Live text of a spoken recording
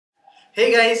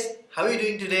Hey guys, how are you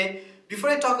doing today? Before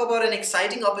I talk about an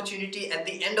exciting opportunity at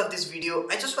the end of this video,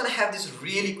 I just want to have this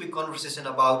really quick conversation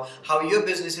about how your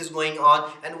business is going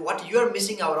on and what you're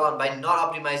missing out on by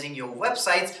not optimizing your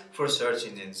websites for search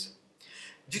engines.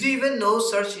 Did you even know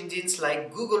search engines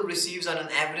like Google receives on an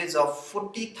average of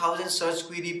 40,000 search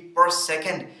query per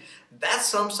second? That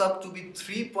sums up to be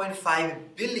 3.5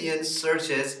 billion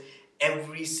searches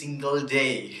every single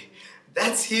day.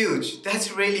 That's huge.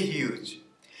 That's really huge.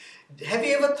 Have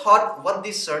you ever thought what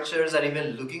these searchers are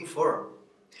even looking for?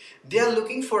 They are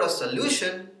looking for a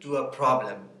solution to a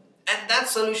problem. And that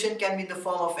solution can be in the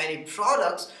form of any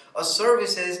products or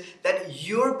services that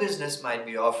your business might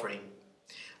be offering.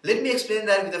 Let me explain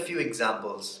that with a few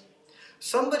examples.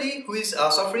 Somebody who is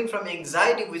suffering from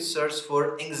anxiety will search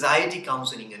for anxiety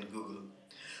counseling in Google.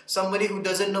 Somebody who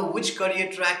doesn't know which career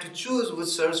track to choose would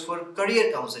search for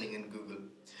career counseling in Google.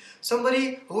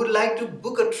 Somebody who would like to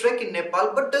book a trek in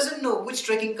Nepal but doesn't know which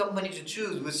trekking company to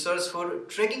choose would search for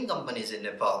trekking companies in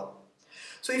Nepal.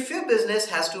 So if your business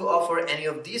has to offer any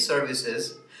of these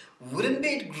services, wouldn't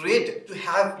it be great to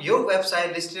have your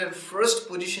website listed at first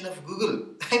position of Google?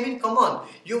 I mean, come on,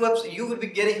 you would be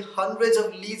getting hundreds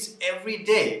of leads every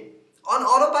day on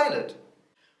autopilot.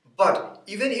 But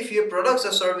even if your products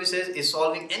or services is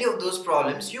solving any of those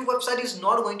problems, your website is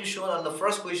not going to show on the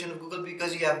first position of Google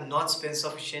because you have not spent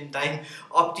sufficient time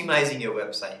optimizing your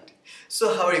website.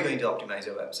 So how are you going to optimize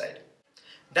your website?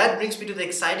 That brings me to the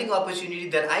exciting opportunity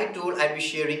that I told I'd be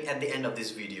sharing at the end of this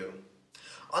video.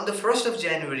 On the 1st of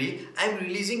January, I'm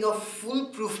releasing a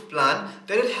foolproof plan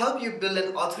that will help you build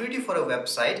an authority for a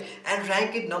website and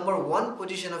rank it number 1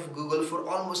 position of Google for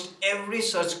almost every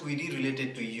search query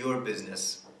related to your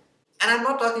business. And I'm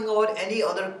not talking about any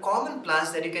other common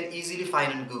plans that you can easily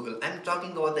find on Google. I'm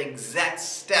talking about the exact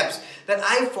steps that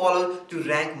I follow to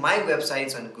rank my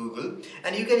websites on Google,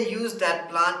 and you can use that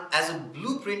plan as a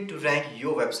blueprint to rank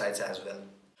your websites as well.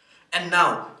 And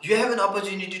now, you have an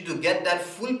opportunity to get that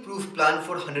foolproof plan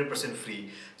for 100%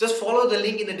 free. Just follow the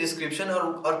link in the description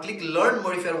or click learn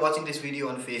more if you're watching this video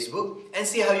on Facebook and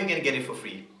see how you can get it for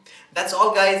free. That's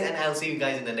all guys, and I'll see you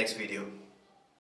guys in the next video.